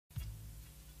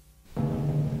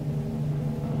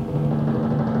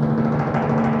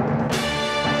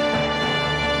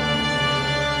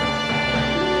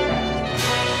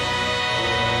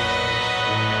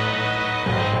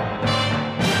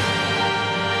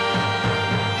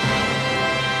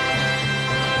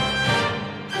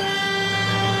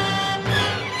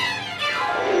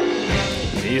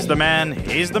the man,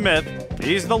 he's the myth,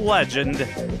 he's the legend,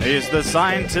 he's the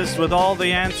scientist with all the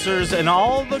answers and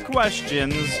all the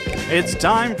questions. It's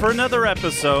time for another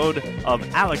episode of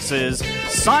Alex's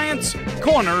Science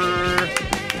Corner.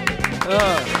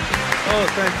 Oh,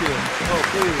 thank you. Oh,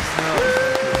 please, no.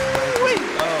 Thank you.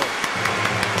 Oh,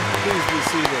 please be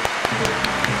seated.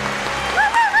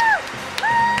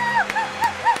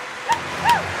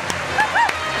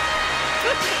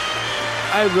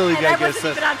 I really got to get set. I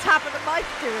wasn't even on top of the mic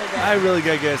doing that. I really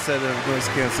got to get a set of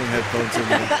noise-canceling headphones in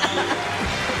me.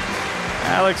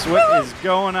 Alex, what is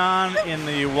going on in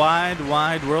the wide,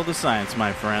 wide world of science,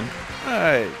 my friend? All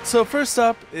right. So first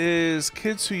up is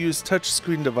kids who use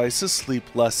touchscreen devices sleep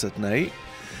less at night.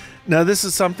 Now, this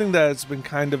is something that's been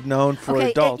kind of known for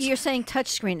adults. You're saying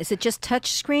touchscreen. Is it just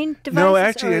touchscreen devices? No,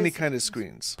 actually, any kind of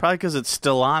screens. Probably because it's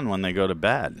still on when they go to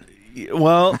bed.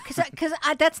 Well, because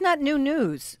that's not new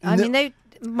news. I mean,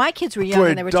 my kids were young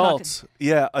and they were adults, talking.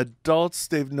 Yeah, adults,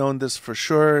 they've known this for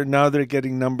sure. Now they're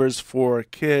getting numbers for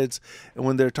kids, and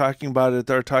when they're talking about it,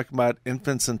 they're talking about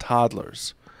infants and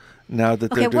toddlers. Now that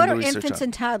they're doing what the are research infants on.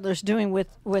 and toddlers doing with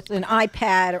an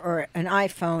iPad or an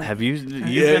iPhone? Have you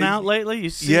been out lately? You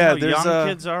see how young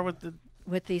kids are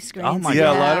with these screens? Oh my God.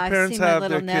 Yeah, a lot of parents I've seen have my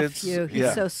little their kids. nephew. He's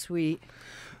Yeah. so sweet.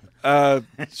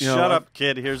 Shut up,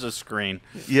 kid. Here's a screen.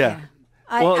 Yeah.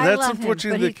 I That's love him,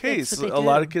 unfortunately but the case. that's what they A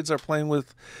lot do. of kids are playing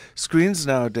with screens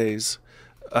nowadays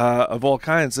of all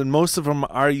kinds, and most of them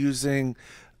are using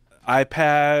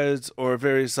iPads or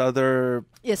various other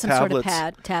some tablets.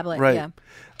 sort of tablet. Right.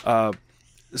 Yeah.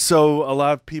 So a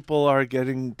lot of people are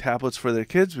getting tablets for their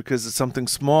kids because it's something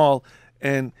small,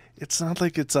 and it's not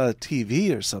like it's a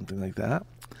TV or something like that.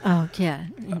 Oh yeah,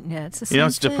 yeah. It's the same You know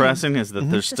what's thing. depressing is that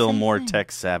there's the still same more thing.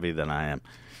 tech savvy than I am.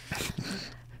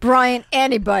 Brian,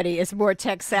 anybody is more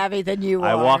tech savvy than you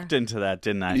I are. walked into that,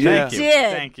 didn't I? Yeah. Thank you. You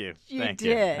did. Thank you. You Thank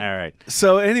did. you. All right.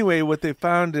 So anyway, what they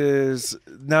found is,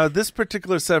 now this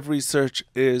particular set of research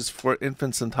is for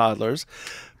infants and toddlers,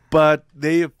 but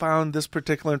they have found this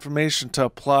particular information to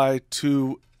apply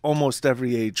to almost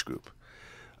every age group.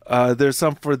 There's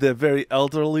some for the very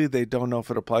elderly. They don't know if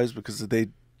it applies because they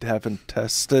haven't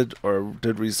tested or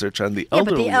did research on the Yeah,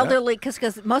 elderly but the yet. elderly,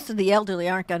 because most of the elderly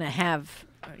aren't going to have,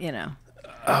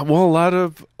 Well, a lot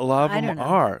of I them don't know.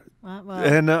 are. Well,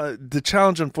 And the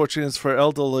challenge, unfortunately, is for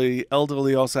elderly.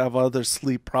 Elderly also have other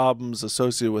sleep problems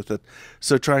associated with it.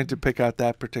 So trying to pick out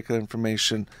that particular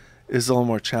information is a little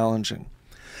more challenging.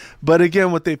 But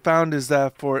again, what they found is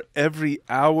that for every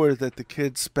hour that the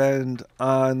kids spend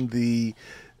on the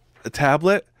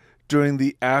tablet during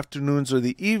the afternoons or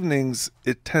the evenings,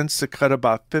 it tends to cut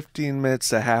about 15 minutes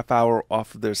to a half hour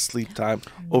off of their sleep time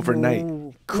overnight.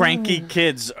 Cranky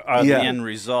kids are the end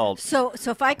result. So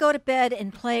if I go to bed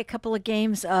and play a couple of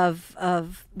games of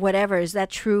whatever, is that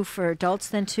true for adults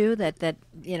then too? That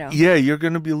Yeah, you're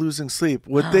going to be losing sleep.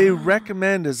 What they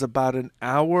recommend is about an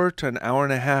hour to an hour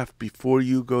and a half before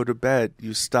you go to bed,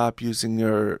 you stop using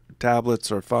your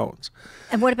tablets or phones.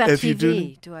 And what about If you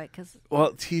TV? do-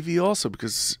 Well, TV also,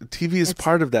 because TV is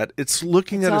part of that. It's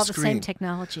looking at all a the screen. same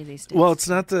technology these days. Well, it's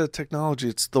not the technology,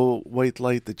 it's the white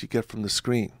light that you get from the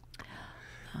screen.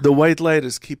 The white light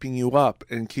is keeping you up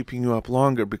and keeping you up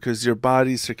longer because your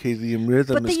body's circadian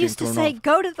rhythm but is they being used to thrown say, off.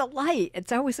 go to the light.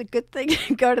 It's always a good thing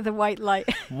to go to the white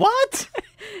light. What?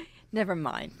 Never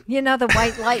mind. You know the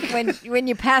white light, when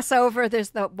you pass over,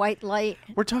 there's the white light.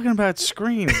 We're talking about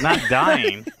screens, not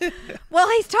dying. Well,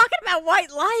 he's talking about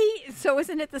white light, so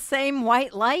isn't it the same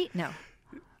white light? No.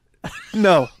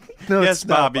 No, Yes, it's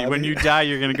not, Bobby. When you die,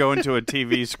 you're going to go into a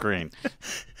TV screen.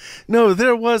 No,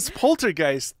 there was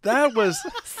Poltergeist. That was...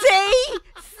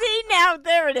 See now,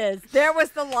 there it is. There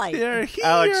was the light. They're here.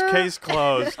 Alex, case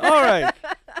closed. All right.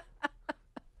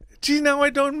 Gee, now I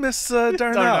don't miss Darnell.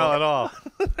 Don't know at all.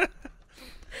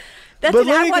 That's But it.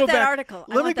 I go want that back. article.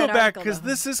 Let me go back because because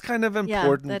this is kind of Yeah,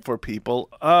 important that- for people.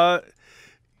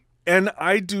 And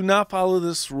I do not follow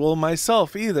this rule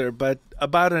myself either, but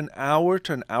about an hour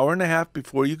to an hour and a half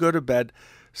before you go to bed,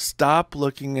 stop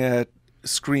looking at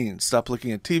screens. Stop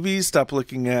looking at TV. Stop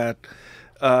looking at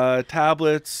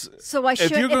tablets. So I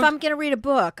should, you're if I'm going to read a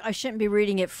book, I shouldn't be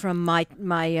reading it from my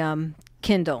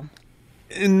Kindle.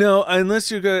 No,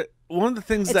 unless you're going to... One of the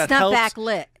things It's that not helps...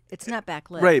 backlit. It's not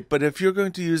backlit. Right, but if you're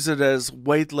going to use it as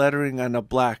white lettering on a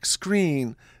black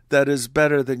screen, that is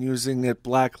better than using it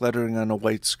black lettering on a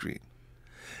white screen.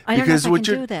 I don't know Because if I what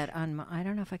can you're- do that on my, I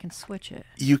don't know if I can switch it.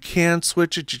 You can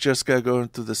switch it. You just got to go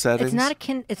into the settings.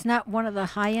 It's not one of the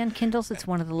high-end Kindles. It's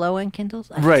one of the low-end Kindles.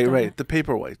 I just Right, don't right. know. The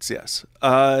paperweights, yes.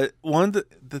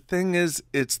 The thing is,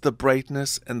 it's the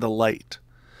brightness and the light.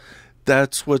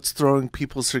 That's what's throwing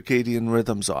people's circadian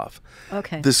rhythms off.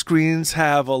 Okay. The screens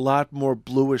have a lot more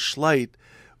bluish light,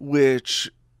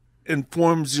 which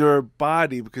informs your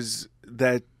body because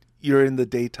that you're in the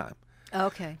daytime.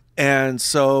 Okay. And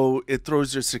so it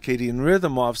throws your circadian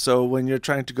rhythm off. So when you're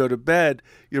trying to go to bed,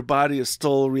 your body is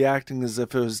still reacting as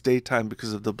if it was daytime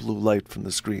because of the blue light from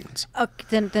the screens. Okay,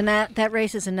 then that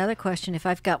raises another question. If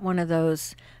I've got one of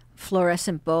those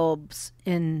fluorescent bulbs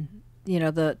in,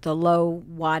 the low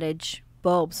wattage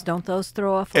bulbs, don't those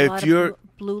throw off a lot of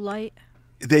blue light?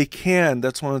 They can.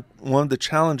 That's one of the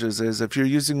challenges is if you're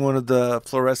using one of the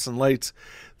fluorescent lights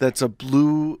that's a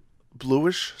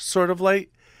bluish sort of light,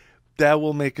 that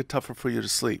will make it tougher for you to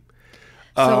sleep.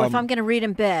 So if I'm going to read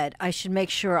in bed, I should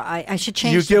make sure I should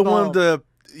change the bulb.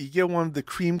 You get one of the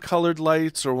cream colored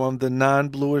lights or one of the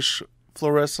non-bluish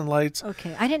fluorescent lights.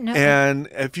 Okay, I didn't know. And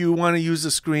if you want to use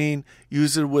a screen,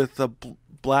 use it with a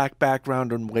black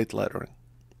background and white lettering.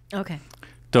 Okay.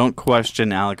 Don't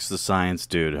question Alex the science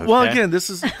dude. Okay? Well, again, this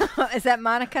is... Is that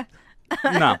Monica?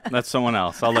 No, that's someone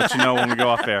else. I'll let you know when we go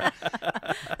off air.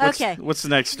 Okay. What's the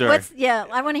next story?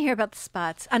 I want to hear about the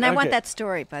spots. And I want that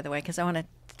story, by the way, because I want to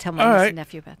tell my niece and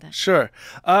nephew about that. Sure.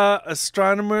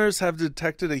 Astronomers have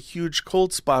detected a huge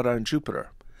cold spot on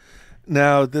Jupiter.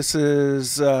 Now, this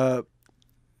is...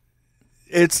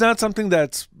 it's not something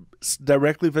that's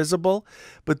directly visible,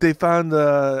 but they found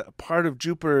a part of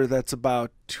Jupiter that's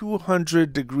about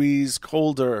 200 degrees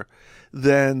colder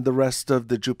than the rest of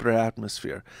the Jupiter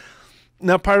atmosphere.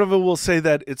 Now, part of it will say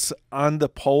that it's on the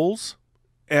poles,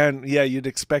 and yeah, you'd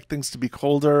expect things to be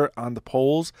colder on the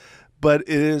poles, but it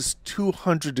is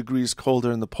 200 degrees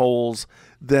colder in the poles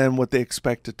than what they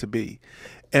expect it to be.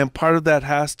 And part of that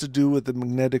has to do with the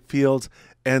magnetic fields,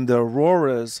 and the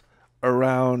auroras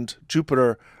around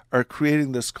Jupiter are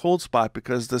creating this cold spot,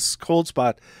 because this cold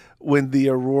spot, when the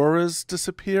auroras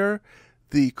disappear,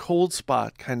 the cold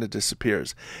spot kind of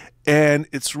disappears. And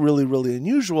it's really, really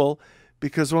unusual,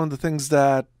 because one of the things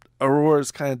that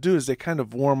auroras kind of do is they kind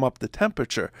of warm up the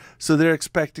temperature. So they're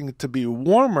expecting it to be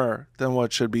warmer than what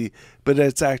it should be, but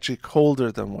it's actually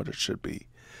colder than what it should be.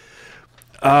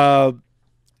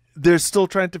 They're still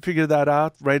trying to figure that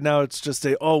out. Right now it's just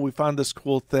we found this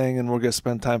cool thing and we're going to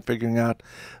spend time figuring out.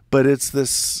 But it's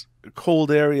this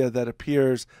cold area that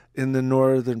appears in the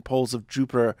northern poles of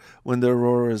Jupiter when the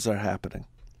auroras are happening.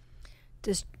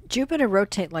 Does Jupiter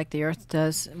rotate like the Earth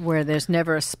does, where there's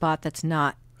never a spot that's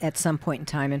not at some point in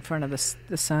time in front of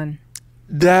the sun?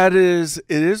 It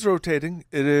is rotating.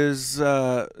 It is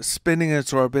spinning in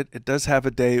its orbit. It does have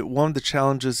a day. One of the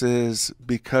challenges is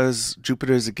because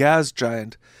Jupiter is a gas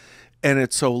giant and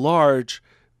it's so large,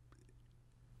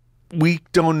 we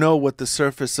don't know what the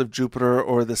surface of Jupiter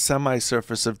or the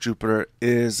semi-surface of Jupiter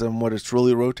is and what it's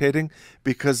really rotating,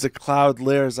 because the cloud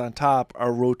layers on top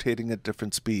are rotating at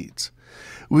different speeds.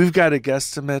 We've got a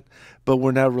guesstimate, but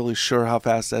we're not really sure how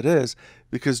fast that is,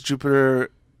 because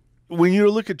Jupiter, when you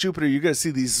look at Jupiter, you're going to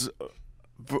see these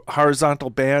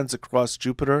horizontal bands across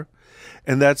Jupiter,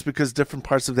 and that's because different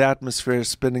parts of the atmosphere are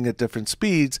spinning at different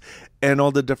speeds, and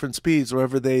all the different speeds,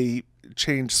 wherever they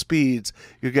change speeds,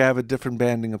 you're going to have a different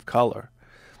banding of color.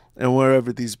 And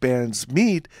wherever these bands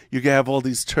meet, you're going to have all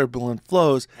these turbulent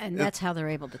flows. And that's how they're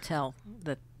able to tell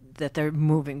that they're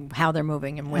moving, how they're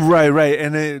moving and when. Right.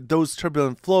 And those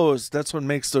turbulent flows, that's what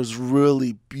makes those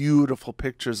really beautiful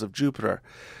pictures of Jupiter.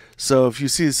 So if you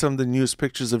see some of the newest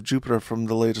pictures of Jupiter from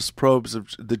the latest probes,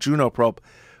 of the Juno probe,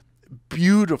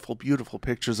 beautiful, beautiful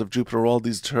pictures of Jupiter, all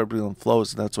these turbulent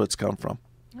flows, and that's where it's come from.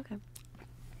 Okay.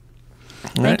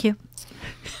 Thank you.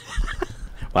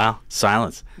 Wow,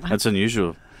 silence. That's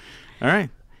unusual. All right.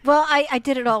 Well, I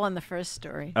did it all on the first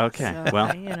story. Okay. So,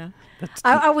 Well,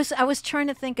 I was trying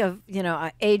to think of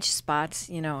age spots.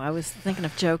 I was thinking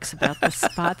of jokes about the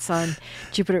spots on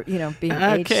Jupiter. Being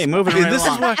age. Okay, moving right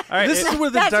along. This is where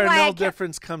the That's why Darnell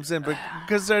difference comes in,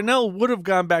 because Darnell would have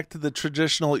gone back to the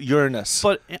traditional Uranus.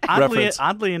 But reference.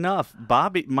 oddly enough,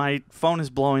 Bobby, my phone is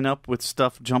blowing up with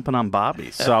stuff jumping on Bobby.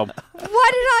 So What did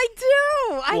I do?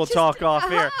 we'll talk off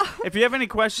air. If you have any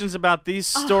questions about these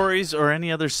stories or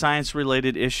any other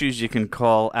science-related issues, you can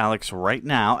call Alex right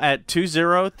now at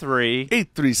 203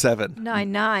 837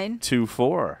 99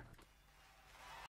 24.